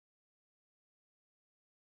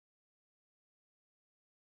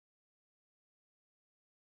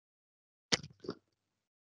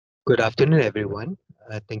Good afternoon, everyone.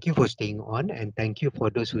 Thank you for staying on, and thank you for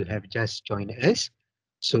those who have just joined us.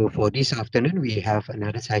 So for this afternoon, we have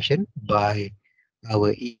another session by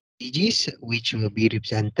our EGs, which will be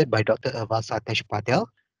represented by Dr. Urval Satish Patel.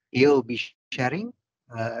 He will be sharing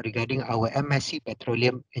regarding our MSc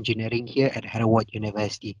Petroleum Engineering here at Heriot-Watt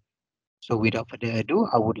University. So without further ado,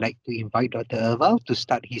 I would like to invite Dr. Urval to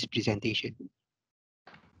start his presentation.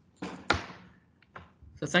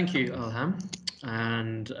 So thank you, Alham,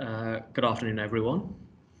 and good afternoon, everyone.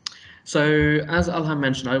 So as Alham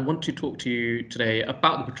mentioned, I want to talk to you today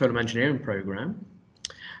about the petroleum engineering program,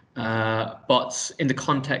 but in the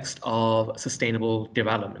context of sustainable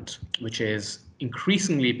development, which is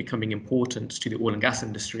increasingly becoming important to the oil and gas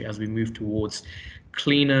industry as we move towards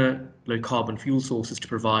cleaner, low carbon fuel sources to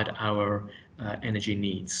provide our energy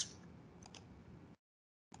needs.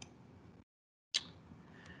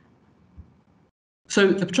 So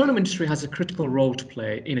the petroleum industry has a critical role to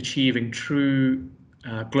play in achieving true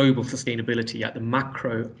global sustainability at the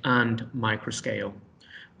macro and micro scale.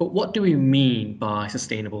 But what do we mean by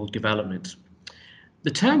sustainable development?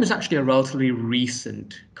 The term is actually a relatively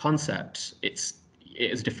recent concept. It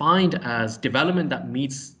is defined as development that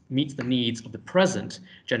meets the needs of the present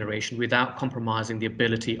generation without compromising the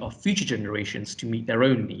ability of future generations to meet their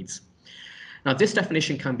own needs. Now, this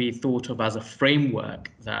definition can be thought of as a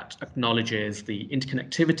framework that acknowledges the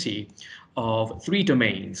interconnectivity of three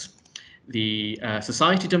domains: the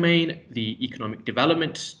society domain, the economic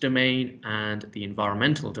development domain, and the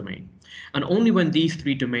environmental domain. And only when these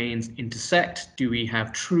three domains intersect do we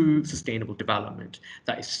have true sustainable development.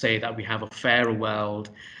 That is to say that we have a fairer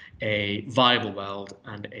world, a viable world,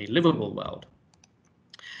 and a livable world.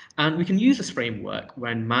 And we can use this framework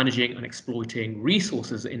when managing and exploiting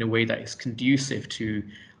resources in a way that is conducive to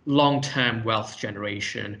long-term wealth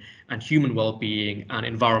generation and human well-being and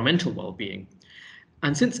environmental well-being.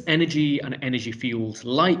 And since energy and energy fuels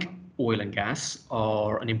like oil and gas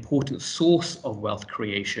are an important source of wealth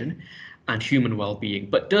creation and human well-being,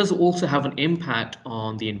 but does also have an impact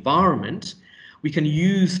on the environment, we can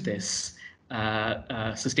use this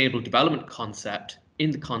sustainable development concept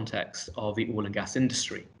in the context of the oil and gas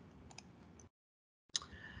industry.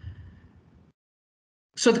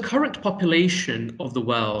 So the current population of the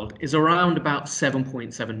world is around about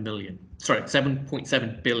 7.7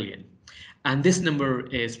 billion. And this number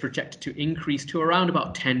is projected to increase to around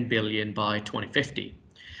about 10 billion by 2050.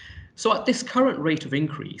 So at this current rate of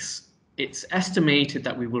increase, it's estimated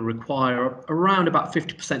that we will require around about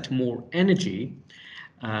 50% more energy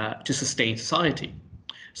to sustain society.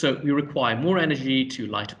 So we require more energy to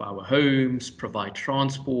light up our homes, provide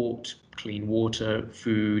transport, clean water,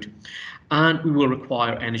 food, and we will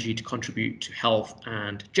require energy to contribute to health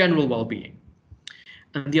and general well-being.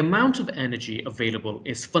 And the amount of energy available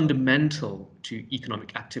is fundamental to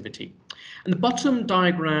economic activity. And the bottom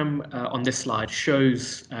diagram on this slide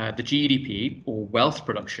shows the GDP, or wealth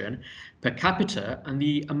production, per capita and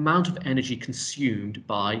the amount of energy consumed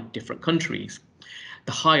by different countries.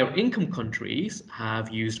 The higher income countries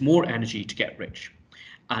have used more energy to get rich.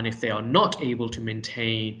 And if they are not able to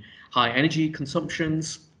maintain high energy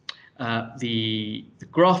consumptions, the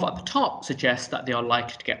graph at the top suggests that they are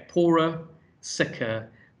likely to get poorer, sicker,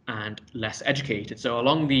 and less educated. So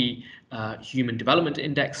along the Human Development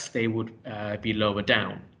Index, they would be lower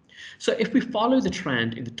down. So if we follow the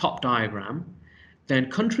trend in the top diagram, then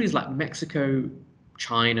countries like Mexico,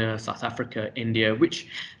 China, South Africa, India, which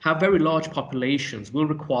have very large populations, will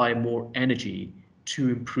require more energy to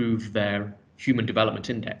improve their Human Development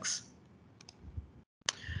Index.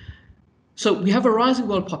 So we have a rising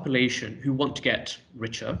world population who want to get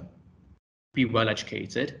richer, be well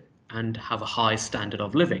educated, and have a high standard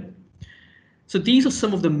of living. So these are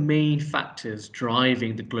some of the main factors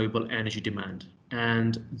driving the global energy demand.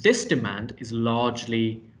 And this demand is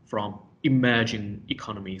largely from emerging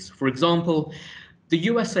economies. For example, the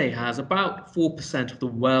USA has about 4% of the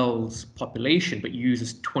world's population, but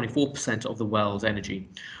uses 24% of the world's energy,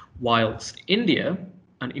 whilst India,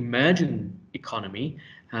 an emerging economy,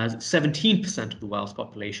 has 17% of the world's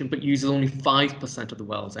population, but uses only 5% of the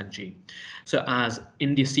world's energy. So as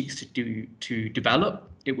India seeks to develop,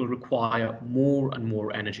 it will require more and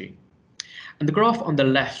more energy. And the graph on the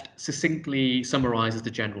left succinctly summarizes the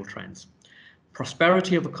general trends.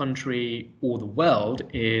 Prosperity of a country or the world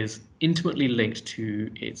is intimately linked to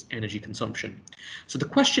its energy consumption. So the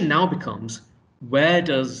question now becomes, where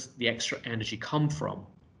does the extra energy come from?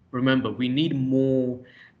 Remember, we need more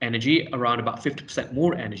energy, around about 50%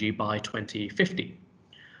 more energy by 2050.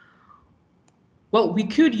 Well, we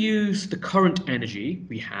could use the current energy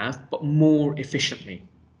we have, but more efficiently.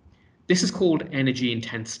 This is called energy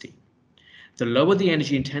intensity. The lower the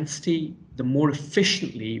energy intensity, the more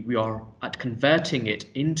efficiently we are at converting it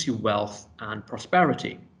into wealth and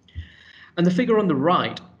prosperity. And the figure on the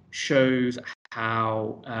right shows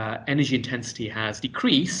how energy intensity has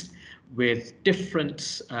decreased with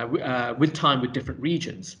with time with different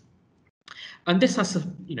regions. And this has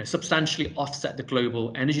substantially offset the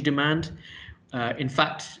global energy demand. In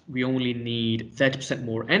fact, we only need 30%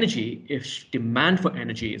 more energy if demand for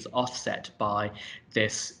energy is offset by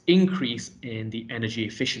this increase in the energy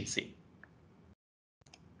efficiency.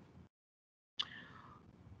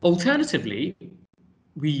 Alternatively,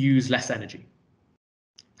 we use less energy.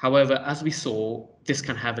 However, as we saw, this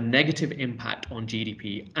can have a negative impact on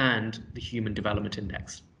GDP and the Human Development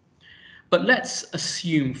Index. But let's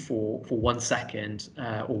assume for 1 second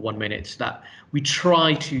or 1 minute that we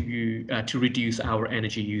try to reduce our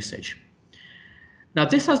energy usage. Now,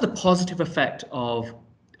 this has the positive effect of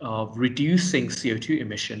reducing CO2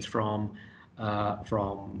 emissions from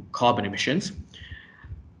carbon emissions,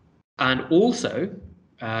 and also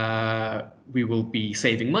we will be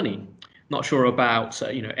saving money. Not sure about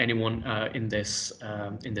anyone in this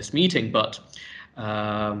meeting, but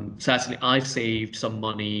certainly I've saved some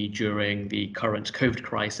money during the current COVID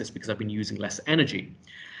crisis because I've been using less energy.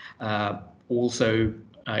 Also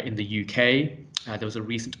in the UK, there was a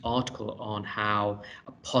recent article on how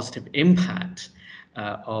a positive impact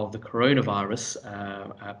of the coronavirus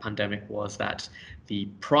pandemic was that the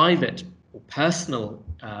private or personal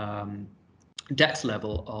debt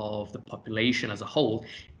level of the population as a whole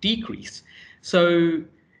decreased. So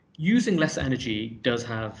using less energy does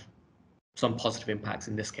have some positive impacts,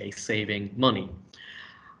 in this case, saving money.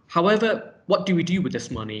 However, what do we do with this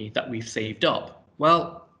money that we've saved up?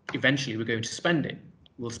 Well, eventually we're going to spend it.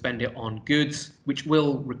 We'll spend it on goods which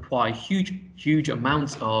will require huge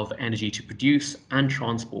amounts of energy to produce and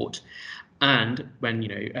transport. And when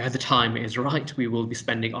the time is right, we will be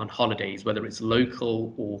spending on holidays, whether it's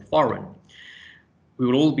local or foreign. We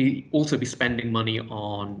will also be spending money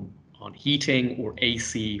on heating or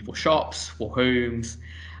AC for shops, for homes,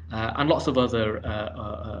 and lots of other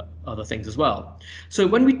things as well. So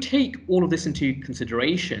when we take all of this into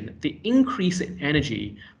consideration, the increase in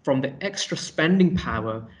energy from the extra spending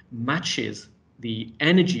power matches the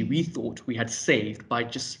energy we thought we had saved by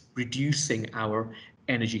just reducing our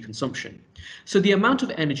energy consumption. So the amount of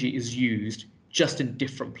energy is used just in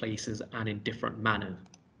different places and in different manners.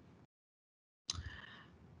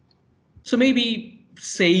 So maybe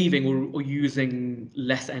saving or using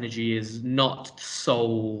less energy is not the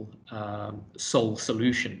sole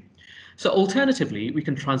solution. So alternatively, we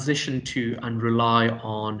can transition to and rely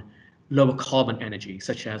on lower carbon energy,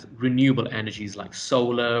 such as renewable energies like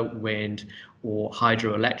solar, wind, or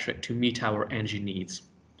hydroelectric to meet our energy needs.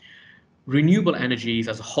 Renewable energies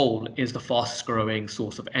as a whole is the fastest growing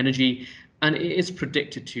source of energy, and it is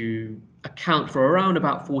predicted to account for around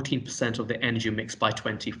about 14% of the energy mix by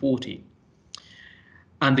 2040.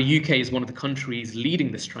 And the UK is one of the countries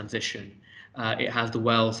leading this transition. It has the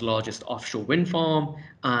world's largest offshore wind farm,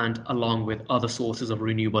 and along with other sources of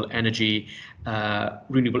renewable energy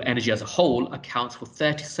as a whole accounts for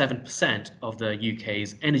 37% of the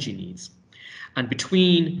UK's energy needs. And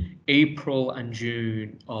between April and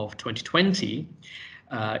June of 2020,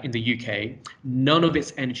 in the UK, none of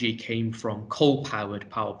its energy came from coal-powered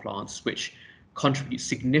power plants, which contribute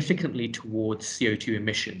significantly towards CO2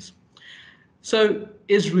 emissions. So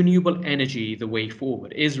is renewable energy the way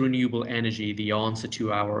forward? Is renewable energy the answer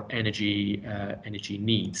to our energy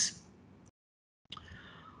needs?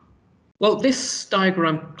 Well, this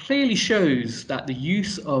diagram clearly shows that the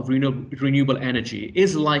use of renewable energy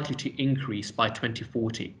is likely to increase by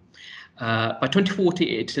 2040. By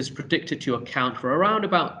 2040, it is predicted to account for around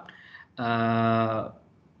about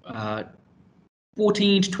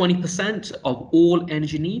 14 to 20% of all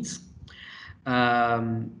energy needs.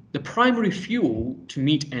 The primary fuel to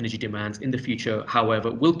meet energy demands in the future,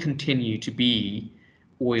 however, will continue to be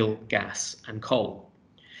oil, gas, and coal.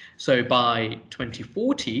 So by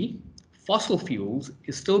 2040, fossil fuels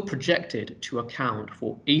is still projected to account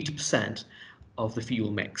for 8% of the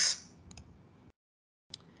fuel mix.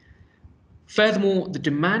 Furthermore, the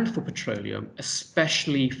demand for petroleum,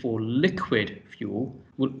 especially for liquid fuel,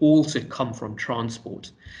 will also come from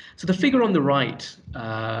transport. So the figure on the right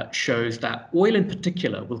shows that oil in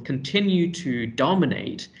particular will continue to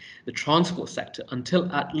dominate the transport sector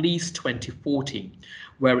until at least 2040,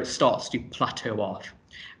 where it starts to plateau off,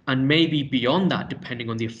 and maybe beyond that, depending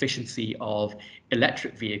on the efficiency of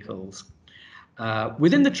electric vehicles.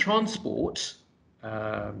 Within the transport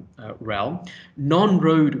realm,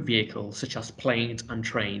 non-road vehicles such as planes and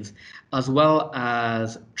trains, as well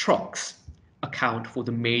as trucks, account for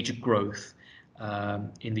the major growth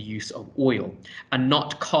in the use of oil and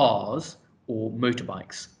not cars or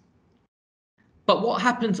motorbikes. But what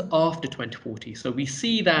happens after 2040? So we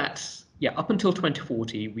see that, yeah, up until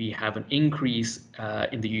 2040, we have an increase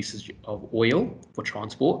in the usage of oil for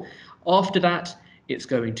transport. After that, it's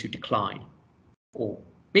going to decline, or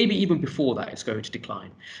maybe even before that, it's going to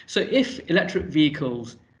decline. So if electric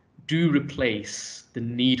vehicles do replace the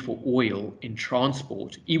need for oil in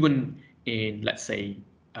transport, even in, let's say,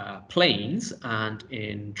 planes and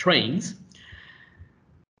in trains,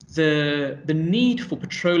 the need for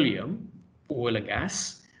petroleum, oil and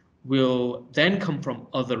gas, will then come from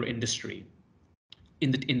other industry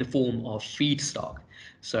in the form of feedstock.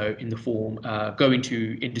 So in the form going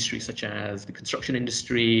to industries such as the construction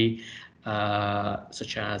industry,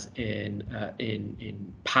 such as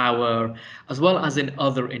in power, as well as in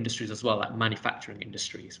other industries as well, like manufacturing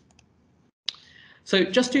industries. So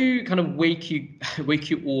just to kind of wake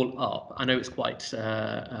you all up, I know it's quite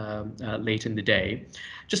late in the day.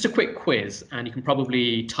 Just a quick quiz, and you can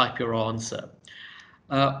probably type your answer.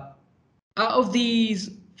 Out of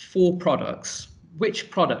these 4 products, which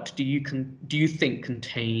product do you think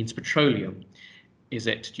contains petroleum? Do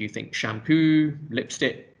you think shampoo,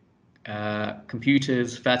 lipstick,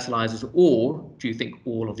 computers, fertilizers, or do you think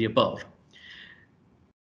all of the above?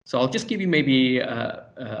 So I'll just give you maybe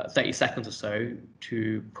 30 seconds or so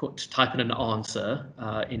to type in an answer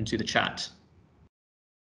into the chat.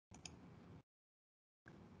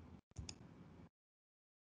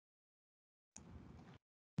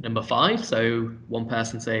 Number 5. So one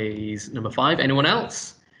person says number 5. Anyone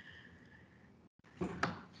else?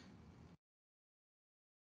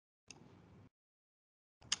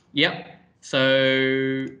 Yep.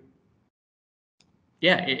 So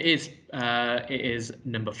yeah, it is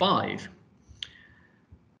number 5.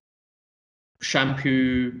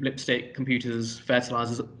 Shampoo, lipstick, computers,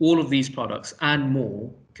 fertilizers, all of these products and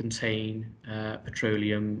more contain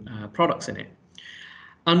petroleum products in it.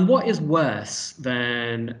 And what is worse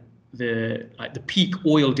than the peak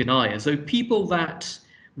oil deniers, so people that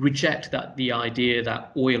reject the idea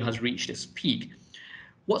that oil has reached its peak,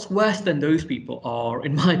 what's worse than those people are,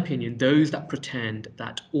 in my opinion, those that pretend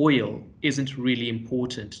that oil isn't really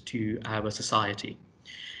important to our society.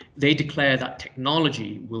 They declare that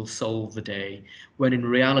technology will solve the day, when in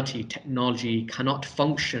reality, technology cannot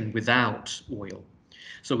function without oil.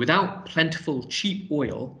 So without plentiful, cheap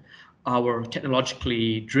oil, our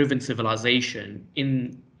technologically driven civilization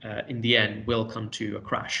in the end will come to a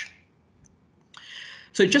crash.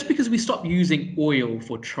 So just because we stop using oil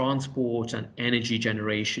for transport and energy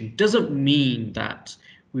generation doesn't mean that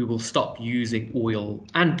we will stop using oil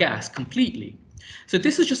and gas completely. So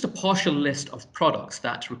this is just a partial list of products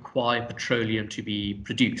that require petroleum to be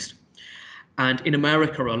produced. And in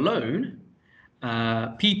America alone,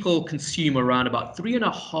 people consume around about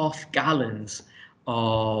 3.5 gallons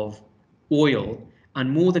of oil and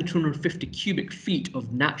more than 250 cubic feet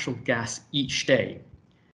of natural gas each day.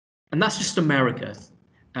 And that's just America,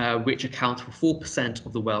 which accounts for 4%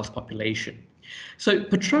 of the world's population. So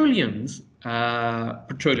petroleum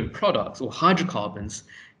products or hydrocarbons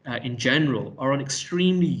in general are an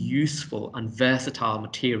extremely useful and versatile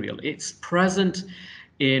material. It's present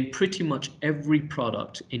in pretty much every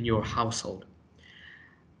product in your household.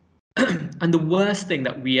 And the worst thing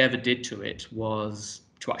that we ever did to it was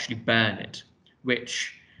to actually burn it,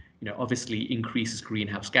 which obviously increases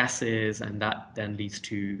greenhouse gases, and that then leads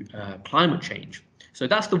to climate change. So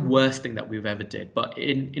that's the worst thing that we've ever did. But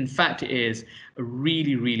in fact, it is a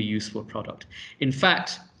really, really useful product. In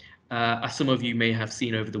fact, as some of you may have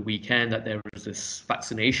seen over the weekend, that there was this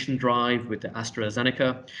vaccination drive with the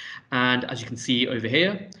AstraZeneca. And as you can see over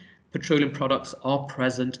here, petroleum products are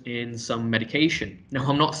present in some medication. Now,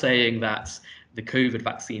 I'm not saying that the COVID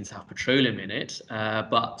vaccines have petroleum in it,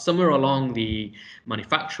 but somewhere along the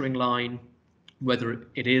manufacturing line, whether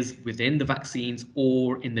it is within the vaccines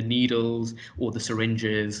or in the needles or the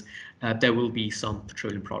syringes, there will be some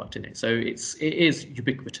petroleum product in it. So it is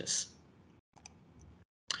ubiquitous.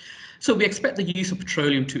 So we expect the use of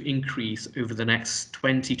petroleum to increase over the next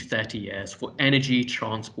 20 to 30 years for energy,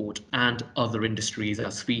 transport, and other industries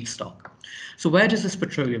as feedstock. So where does this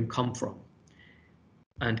petroleum come from?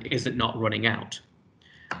 And is it not running out?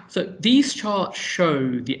 So these charts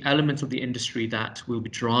show the elements of the industry that will be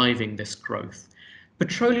driving this growth.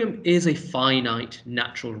 Petroleum is a finite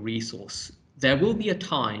natural resource. There will be a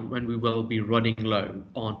time when we will be running low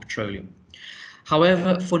on petroleum.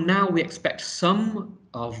 However, for now, we expect some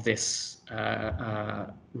of this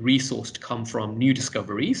resource to come from new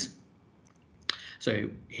discoveries. So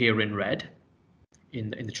here in red,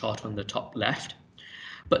 in the chart on the top left,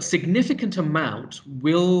 but significant amount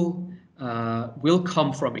will will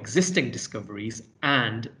come from existing discoveries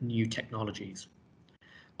and new technologies.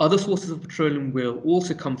 Other sources of petroleum will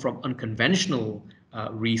also come from unconventional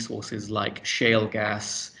resources like shale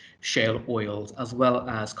gas, shale oils, as well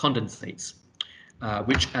as condensates,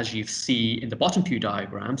 which, as you see in the bottom two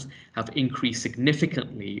diagrams, have increased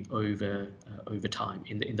significantly over time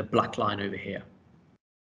in the black line over here.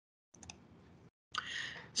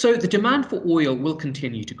 So the demand for oil will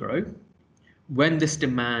continue to grow. When this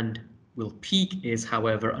demand will peak is,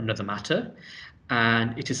 however, another matter,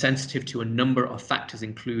 and it is sensitive to a number of factors,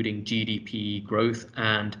 including GDP growth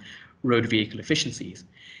and road vehicle efficiencies.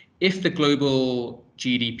 If the global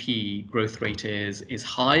GDP growth rate is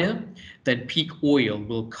higher, then peak oil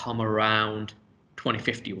will come around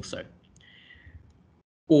 2050 or so,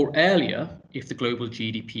 or earlier if the global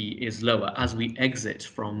GDP is lower as we exit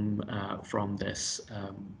from this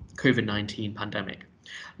COVID-19 pandemic.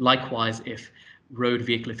 Likewise, if road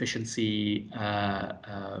vehicle efficiency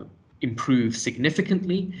improves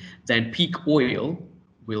significantly, then peak oil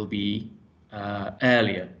will be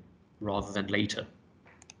earlier rather than later.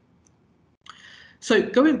 So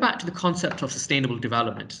going back to the concept of sustainable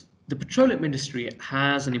development, the petroleum industry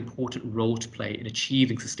has an important role to play in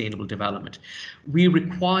achieving sustainable development. We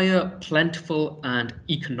require plentiful and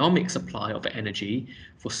economic supply of energy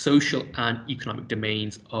for social and economic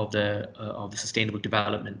domains of the sustainable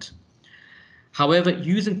development. However,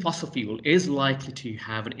 using fossil fuel is likely to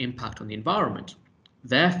have an impact on the environment.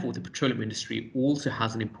 Therefore, the petroleum industry also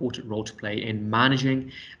has an important role to play in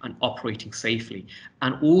managing and operating safely,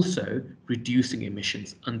 and also reducing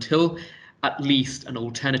emissions until at least an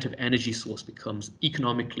alternative energy source becomes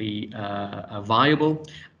economically viable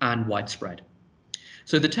and widespread.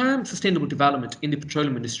 So the term sustainable development in the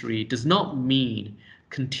petroleum industry does not mean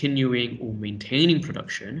continuing or maintaining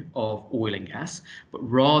production of oil and gas, but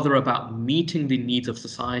rather about meeting the needs of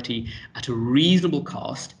society at a reasonable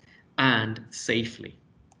cost and safely.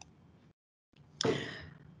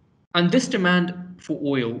 And this demand for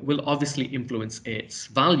oil will obviously influence its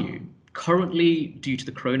value. Currently, due to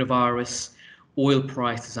the coronavirus, oil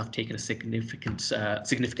prices have taken a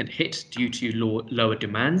significant hit due to lower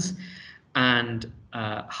demands and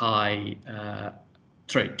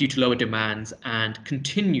due to lower demands and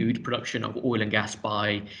continued production of oil and gas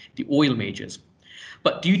by the oil majors.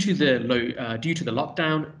 But due to the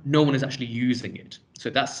lockdown, no one is actually using it. So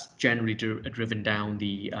that's generally driven down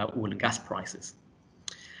the oil and gas prices.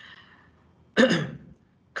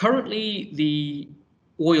 Currently, the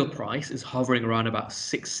oil price is hovering around about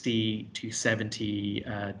 $60 to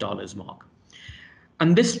 $70 mark,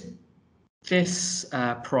 and this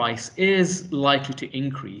price is likely to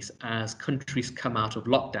increase as countries come out of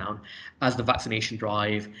lockdown, as the vaccination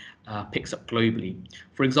drive picks up globally.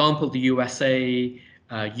 For example, the USA,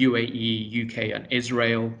 UAE, UK, and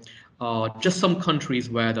Israel are just some countries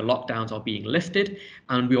where the lockdowns are being lifted,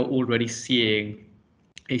 and we are already seeing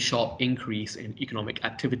a sharp increase in economic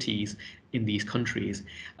activities in these countries.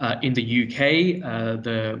 In the UK,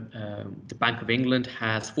 the Bank of England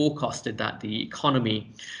has forecasted that the economy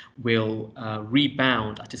will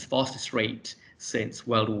rebound at its fastest rate since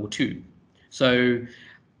World War II. So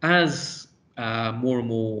as more and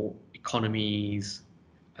more economies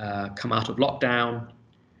come out of lockdown,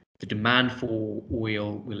 the demand for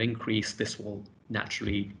oil will increase. This will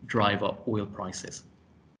naturally drive up oil prices.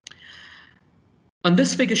 And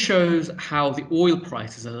this figure shows how the oil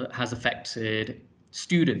prices has affected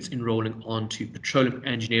students enrolling onto petroleum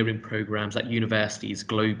engineering programs at universities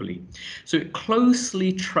globally. So it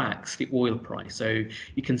closely tracks the oil price. So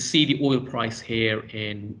you can see the oil price here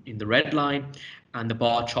in the red line, and the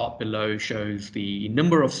bar chart below shows the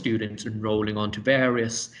number of students enrolling onto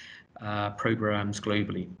various programs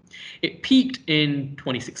globally. It peaked in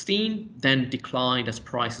 2016, then declined as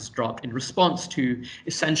prices dropped in response to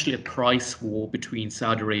essentially a price war between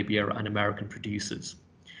Saudi Arabia and American producers.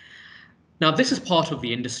 Now, this is part of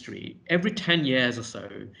the industry. Every 10 years or so,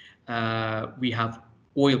 we have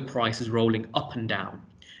oil prices rolling up and down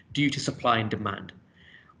due to supply and demand.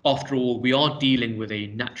 After all, we are dealing with a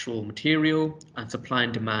natural material, and supply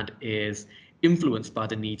and demand is influenced by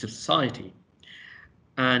the needs of society.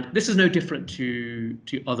 And this is no different to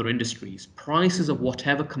other industries. Prices of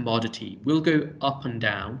whatever commodity will go up and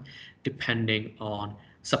down depending on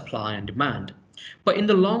supply and demand. But in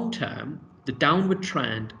the long term, the downward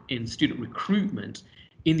trend in student recruitment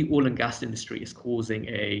in the oil and gas industry is causing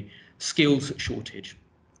a skills shortage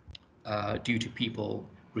due to people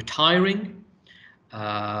retiring,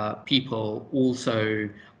 people also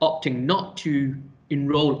opting not to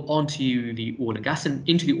enroll into the oil and gas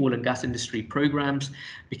industry programs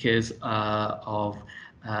because of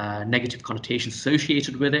negative connotations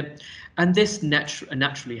associated with it, and this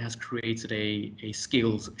naturally has created a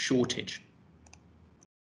skills shortage.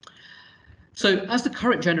 So as the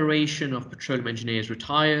current generation of petroleum engineers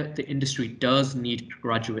retire, the industry does need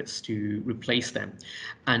graduates to replace them.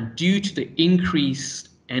 And due to the increased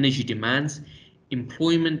energy demands,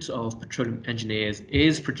 employment of petroleum engineers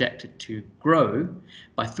is projected to grow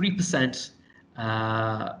by 3%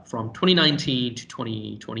 from 2019 to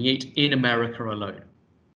 2028 in America alone.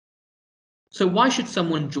 So why should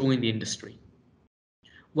someone join the industry?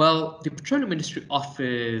 Well, the petroleum industry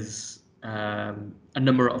offers a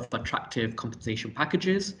number of attractive compensation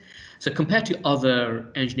packages. So compared to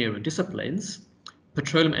other engineering disciplines,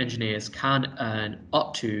 petroleum engineers can earn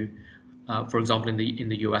up to, for example, in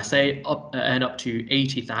the USA, earn up to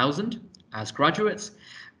 80,000 as graduates,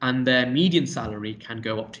 and their median salary can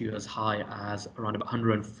go up to as high as around about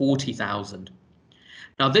 140,000.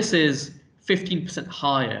 Now, this is 15%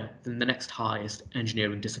 higher than the next highest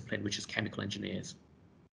engineering discipline, which is chemical engineers.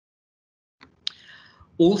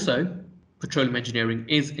 Also, petroleum engineering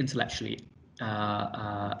is intellectually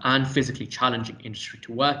and physically challenging industry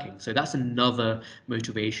to work in. So that's another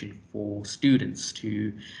motivation for students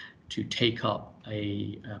to take up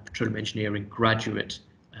a petroleum engineering graduate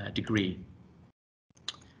degree.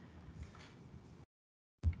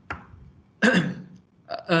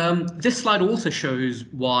 This slide also shows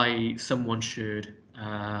why someone should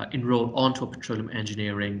enroll onto a petroleum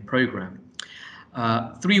engineering program.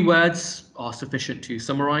 3 words are sufficient to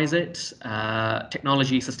summarize it: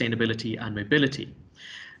 technology, sustainability, and mobility.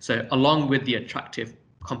 So along with the attractive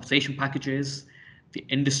compensation packages, the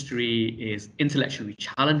industry is intellectually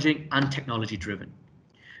challenging and technology driven.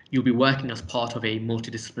 You'll be working as part of a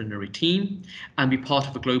multidisciplinary team and be part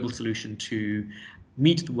of a global solution to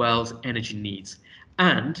meet the world's energy needs.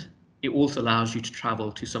 And it also allows you to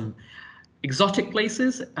travel to some exotic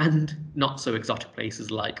places and not so exotic places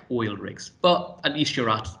like oil rigs, but at least you're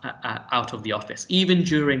out of the office. Even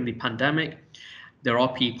during the pandemic, there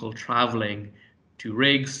are people traveling to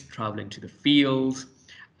rigs, traveling to the fields,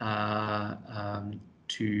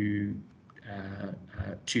 to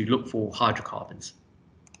look for hydrocarbons.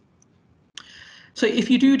 So if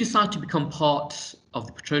you do decide to become part of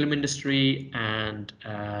the petroleum industry and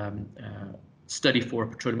study for a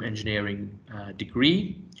petroleum engineering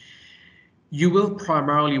degree, you will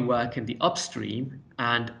primarily work in the upstream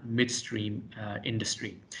and midstream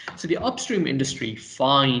industry. So the upstream industry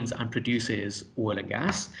finds and produces oil and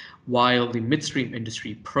gas, while the midstream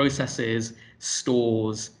industry processes,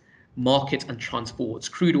 stores, markets and transports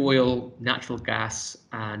crude oil, natural gas,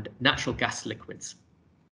 and natural gas liquids.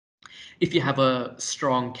 If you have a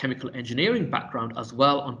strong chemical engineering background as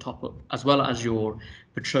well as your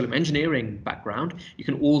petroleum engineering background, you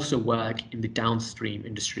can also work in the downstream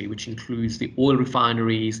industry, which includes the oil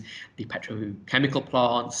refineries, the petrochemical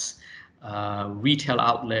plants, retail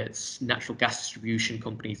outlets, natural gas distribution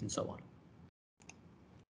companies, and so on.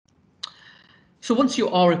 So once you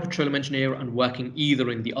are a petroleum engineer and working either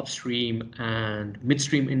in the upstream and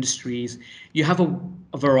midstream industries, you have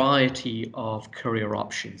a variety of career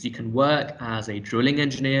options. You can work as a drilling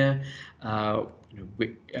engineer,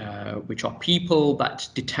 which are people that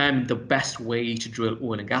determine the best way to drill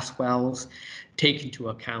oil and gas wells, take into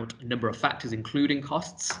account a number of factors, including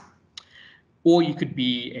costs. Or you could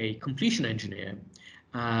be a completion engineer,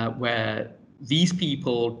 where these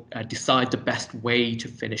people decide the best way to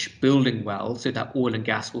finish building wells so that oil and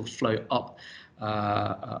gas will flow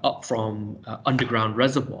up from underground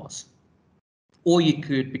reservoirs. Or you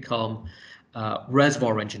could become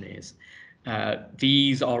reservoir engineers.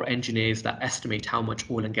 These are engineers that estimate how much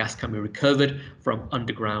oil and gas can be recovered from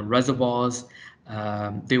underground reservoirs.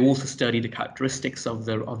 They also study the characteristics of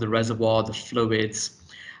the reservoir, the fluids,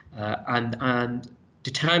 and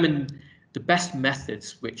determine the best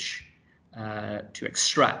methods to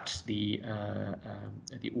extract the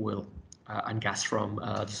oil and gas from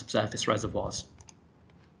the subsurface reservoirs.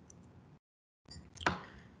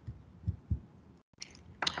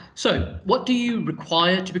 So what do you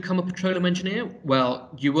require to become a petroleum engineer? Well,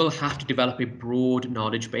 you will have to develop a broad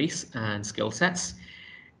knowledge base and skill sets.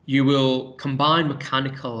 You will combine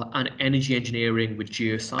mechanical and energy engineering with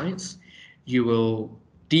geoscience. You will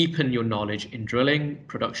deepen your knowledge in drilling,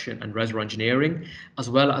 production, and reservoir engineering, as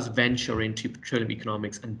well as venture into petroleum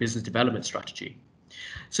economics and business development strategy.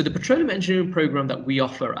 So the petroleum engineering program that we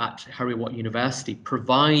offer at Heriot-Watt University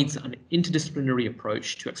provides an interdisciplinary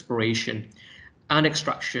approach to exploration and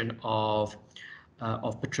extraction of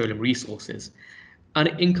petroleum resources. And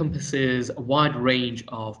it encompasses a wide range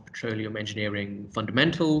of petroleum engineering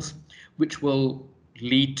fundamentals, which will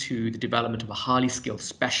lead to the development of a highly skilled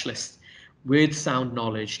specialist with sound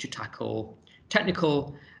knowledge to tackle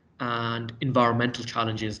technical and environmental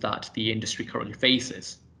challenges that the industry currently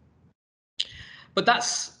faces. But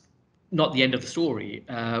that's not the end of the story.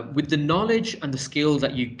 With the knowledge and the skills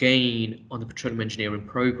that you gain on the petroleum engineering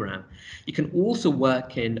program, you can also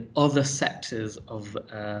work in other sectors of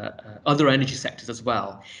other energy sectors as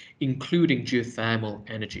well, including geothermal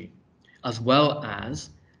energy, as well as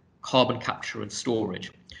carbon capture and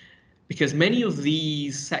storage. Because many of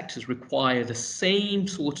these sectors require the same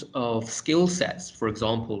sort of skill sets, for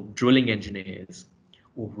example, drilling engineers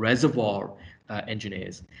or reservoir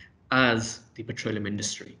engineers, as the petroleum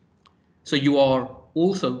industry. So you are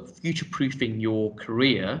also future-proofing your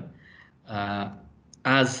career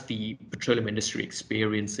as the petroleum industry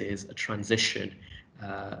experiences a transition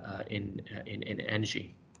in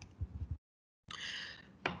energy.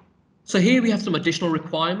 So here we have some additional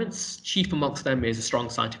requirements. Chief amongst them is a strong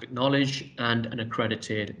scientific knowledge and an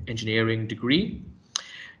accredited engineering degree.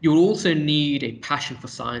 You will also need a passion for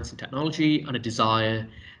science and technology and a desire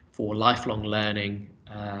for lifelong learning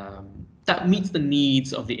that meets the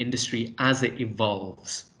needs of the industry as it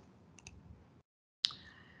evolves.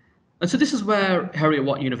 And so this is where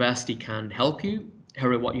Heriot-Watt University can help you.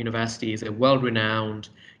 Heriot-Watt University is a well-renowned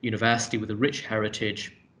university with a rich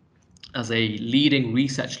heritage as a leading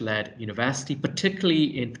research-led university,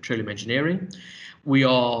 particularly in petroleum engineering. We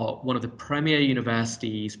are one of the premier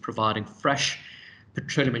universities providing fresh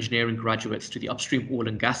petroleum engineering graduates to the upstream oil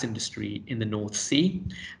and gas industry in the North Sea.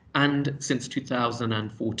 And since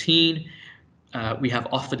 2014, we have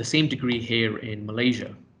offered the same degree here in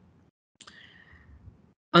Malaysia.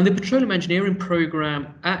 And the petroleum engineering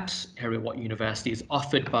program at Heriot-Watt University is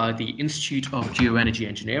offered by the Institute of Geoenergy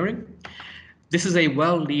Engineering. This is a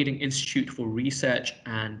well-leading institute for research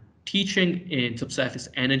and teaching in subsurface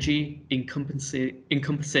energy,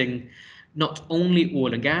 encompassing not only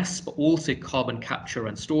oil and gas, but also carbon capture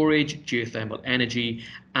and storage, geothermal energy,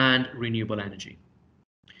 and renewable energy.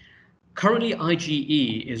 Currently,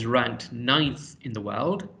 IGE is ranked 9th in the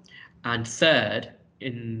world and 3rd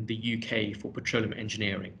in the UK for petroleum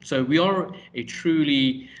engineering. So we are a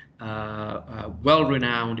truly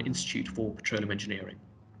well-renowned institute for petroleum engineering.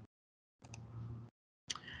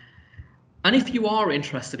 And if you are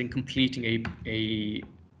interested in completing a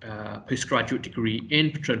postgraduate degree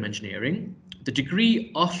in petroleum engineering, the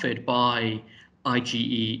degree offered by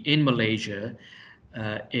IGE in Malaysia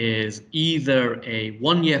is either a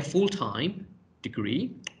 1-year full-time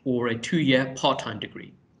degree or a 2-year part-time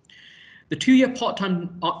degree. The 2-year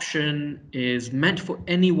part-time option is meant for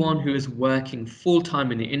anyone who is working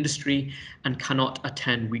full-time in the industry and cannot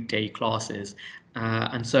attend weekday classes.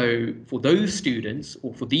 And so for those students,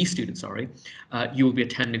 or for these students, sorry, you will be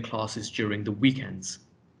attending classes during the weekends.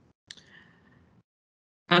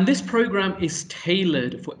 And this program is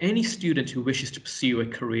tailored for any student who wishes to pursue a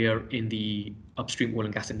career in the upstream oil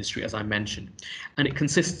and gas industry, as I mentioned. And it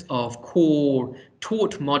consists of core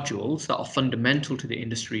taught modules that are fundamental to the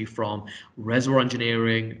industry, from reservoir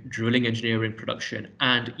engineering, drilling engineering, production,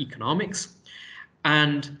 and economics.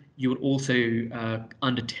 And you will also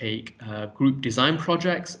undertake group design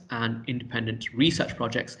projects and independent research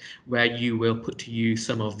projects, where you will put to use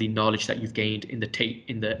some of the knowledge that you've gained in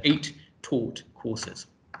the 8 taught courses.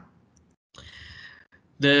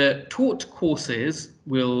 The taught courses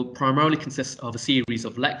will primarily consist of a series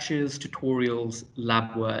of lectures, tutorials,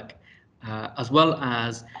 lab work, as well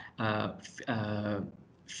as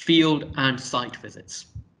field and site visits.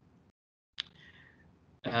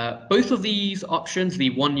 Both of these options,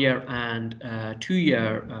 the 1-year and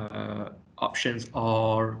 2-year options,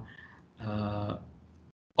 are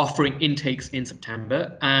offering intakes in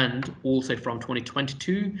September, and also from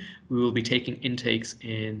 2022 we will be taking intakes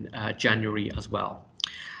in January as well.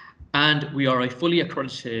 And we are a fully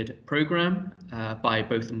accredited program by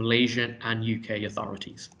both the Malaysian and UK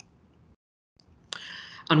authorities.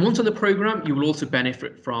 And once on the program, you will also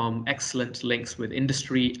benefit from excellent links with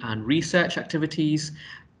industry and research activities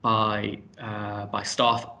by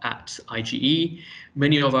staff at IGE.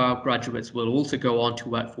 Many of our graduates will also go on to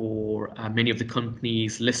work for many of the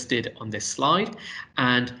companies listed on this slide,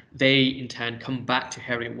 and they in turn come back to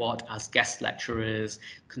Heriot-Watt as guest lecturers,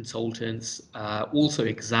 consultants, also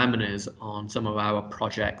examiners on some of our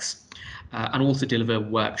projects, and also deliver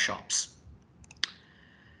workshops.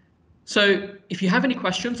 So if you have any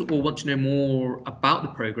questions or want to know more about the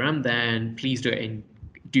program, then please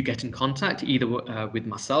do get in contact, either with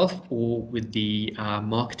myself or with the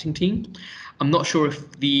marketing team. I'm not sure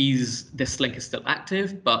if this link is still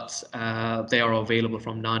active, but they are available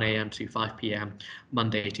from 9 a.m. to 5 p.m.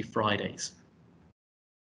 Monday to Fridays.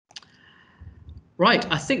 Right,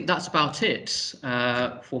 I think that's about it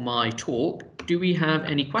for my talk. Do we have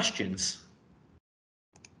any questions?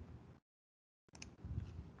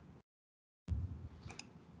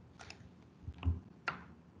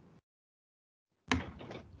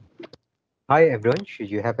 Hi everyone,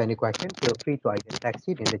 should you have any question, feel free to either text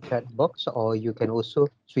it in the chat box or you can also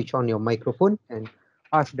switch on your microphone and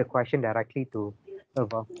ask the question directly to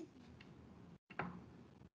Urval.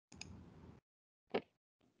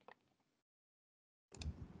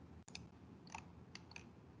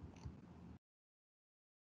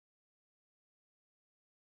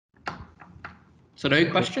 So no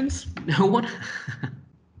questions? No one?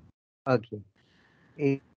 Okay.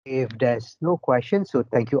 If there's no question, so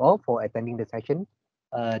thank you all for attending the session,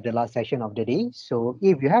 the last session of the day. So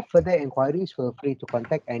if you have further inquiries, feel free to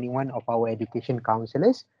contact any one of our education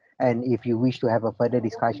counselors. And if you wish to have a further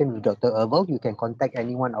discussion with Dr. Urval, you can contact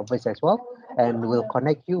any one of us as well, and we'll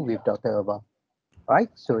connect you with Dr. Urval. All right.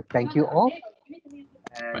 So thank you all,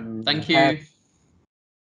 Right, and thank have you.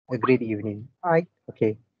 a great evening. All right.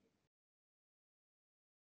 Okay.